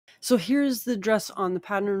So here's the dress on the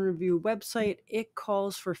Pattern Review website. It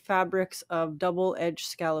calls for fabrics of double-edged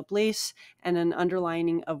scallop lace and an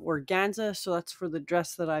underlining of organza. So that's for the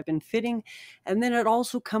dress that I've been fitting. And then it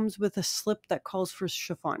also comes with a slip that calls for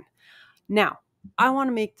chiffon. Now, I want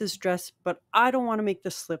to make this dress, but I don't want to make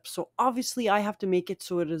the slip. So obviously I have to make it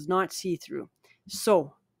so it is not see-through.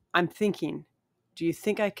 So I'm thinking, do you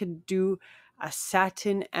think I could do a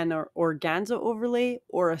satin and an organza overlay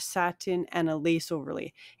or a satin and a lace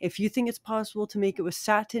overlay? If you think it's possible to make it with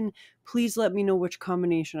satin, please let me know which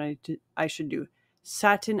combination I should do.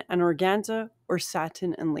 Satin and organza or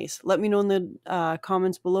satin and lace. Let me know in the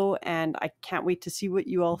comments below, and I can't wait to see what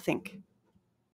you all think.